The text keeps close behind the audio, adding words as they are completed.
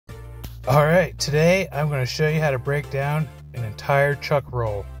Alright, today I'm going to show you how to break down an entire chuck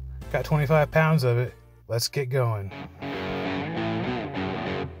roll. Got 25 pounds of it. Let's get going.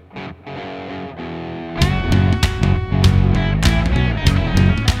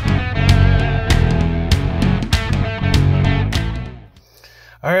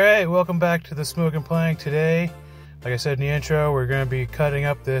 Alright, welcome back to the Smoking Plank. Today, like I said in the intro, we're going to be cutting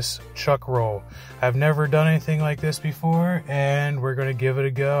up this chuck roll. I've never done anything like this before, and we're going to give it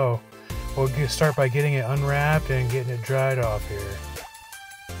a go. We'll start by getting it unwrapped and getting it dried off here.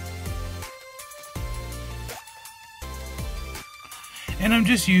 And I'm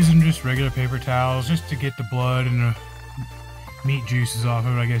just using regular paper towels just to get the blood and the meat juices off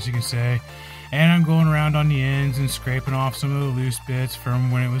of it, I guess you can say. And I'm going around on the ends and scraping off some of the loose bits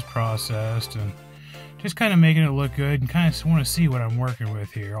from when it was processed, and just kind of making it look good, and kind of want to see what I'm working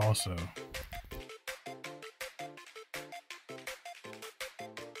with here also.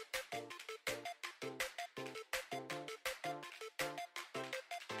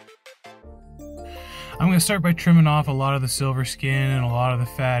 I'm going to start by trimming off a lot of the silver skin and a lot of the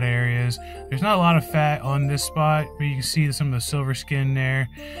fat areas. There's not a lot of fat on this spot, but you can see some of the silver skin there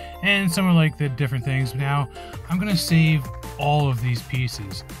and some of like the different things. Now, I'm going to save all of these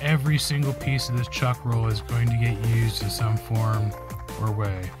pieces. Every single piece of this chuck roll is going to get used in some form or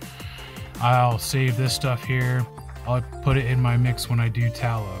way. I'll save this stuff here. I'll put it in my mix when I do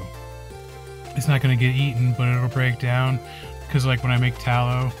tallow. It's not going to get eaten, but it'll break down, because like when I make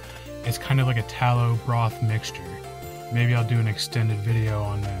tallow, it's kind of like a tallow broth mixture. Maybe I'll do an extended video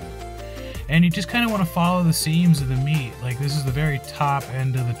on that. And you just kind of want to follow the seams of the meat. Like, this is the very top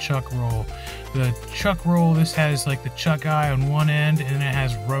end of the chuck roll. The chuck roll, this has like the chuck eye on one end, and it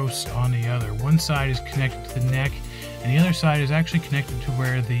has roast on the other. One side is connected to the neck, and the other side is actually connected to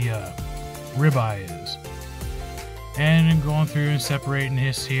where the ribeye is. And I'm going through and separating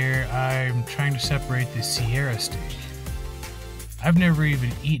this here. I'm trying to separate the Sierra steak. I've never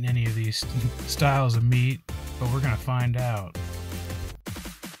even eaten any of these styles of meat, but we're going to find out.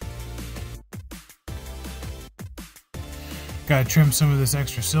 Gotta trim some of this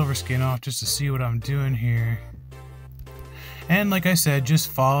extra silver skin off just to see what I'm doing here. And like I said, just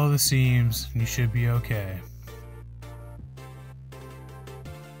follow the seams and you should be okay.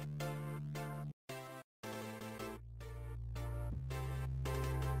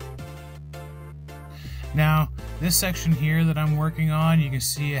 Now, this section here that I'm working on, you can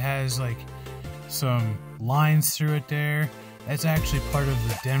see it has like some lines through it there. That's actually part of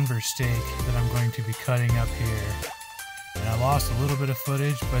the Denver steak that I'm going to be cutting up here. And I lost a little bit of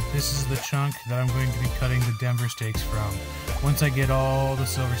footage, but this is the chunk that I'm going to be cutting the Denver steaks from. Once I get all the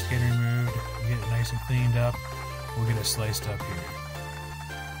silver skin removed, get it nice and cleaned up, we'll get it sliced up here.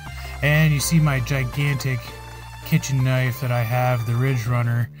 And you see my gigantic kitchen knife that I have, the Ridge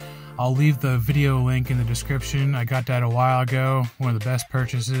Runner. I'll leave the video link in the description. I got that a while ago. One of the best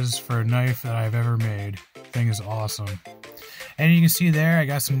purchases for a knife that I've ever made. Thing is awesome. And you can see there, I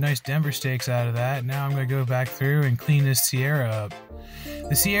got some nice Denver steaks out of that. Now I'm going to go back through and clean this Sierra up.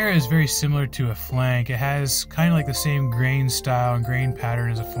 The Sierra is very similar to a flank. It has kind of like the same grain style and grain pattern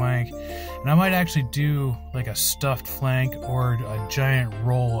as a flank. And I might actually do like a stuffed flank or a giant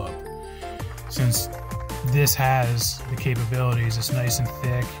roll up, since this has the capabilities. It's nice and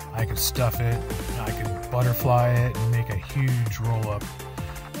thick. I could stuff it, I could butterfly it and make a huge roll up.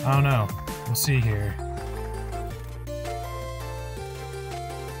 I don't know, we'll see here.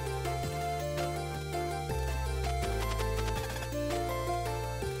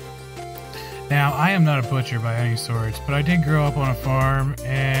 Now, I am not a butcher by any sorts, but I did grow up on a farm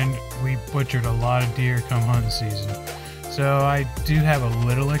and we butchered a lot of deer come hunting season. So I do have a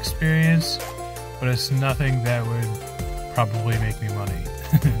little experience, but it's nothing that would probably make me money.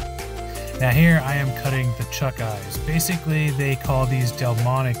 Now here I am cutting the chuck eyes. Basically they call these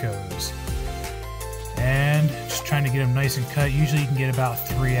Delmonicos. And just trying to get them nice and cut. Usually you can get about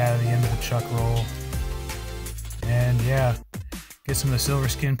 3 out of the end of the chuck roll. And yeah, get some of the silver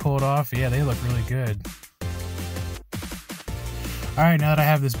skin pulled off. Yeah, they look really good. Alright, now that I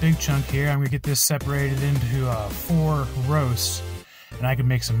have this big chunk here, I'm going to get this separated into 4 roasts. And I can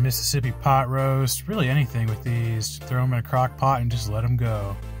make some Mississippi pot roast, really anything with these. Throw them in a crock pot and just let them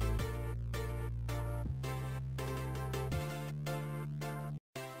go.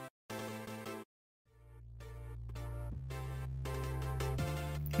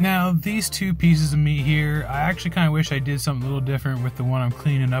 Now, these 2 pieces of meat here, I actually kind of wish I did something a little different with the one I'm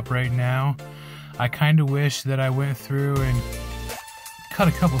cleaning up right now. I kind of wish that I went through and cut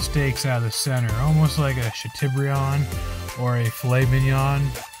a couple steaks out of the center, almost like a Chateaubriand or a filet mignon.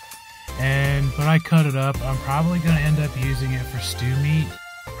 And when I cut it up, I'm probably going to end up using it for stew meat.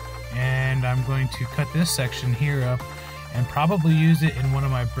 And I'm going to cut this section here up and probably use it in one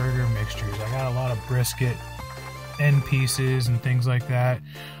of my burger mixtures. I got a lot of brisket end pieces and things like that.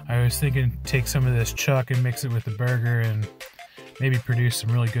 I was thinking take some of this chuck and mix it with the burger and maybe produce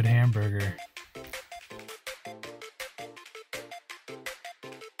some really good hamburger.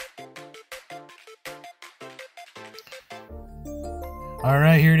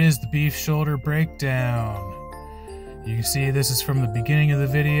 Alright, here it is, the beef shoulder breakdown. You can see this is from the beginning of the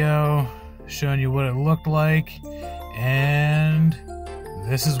video, showing you what it looked like, and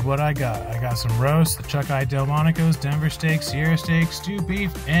this is what I got. I got some roast, the Chuck I Delmonico's, Denver steak, Sierra steak, stewed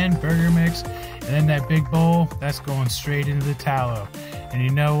beef, and burger mix. And then that big bowl, that's going straight into the tallow. And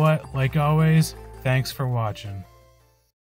you know what? Like always, thanks for watching.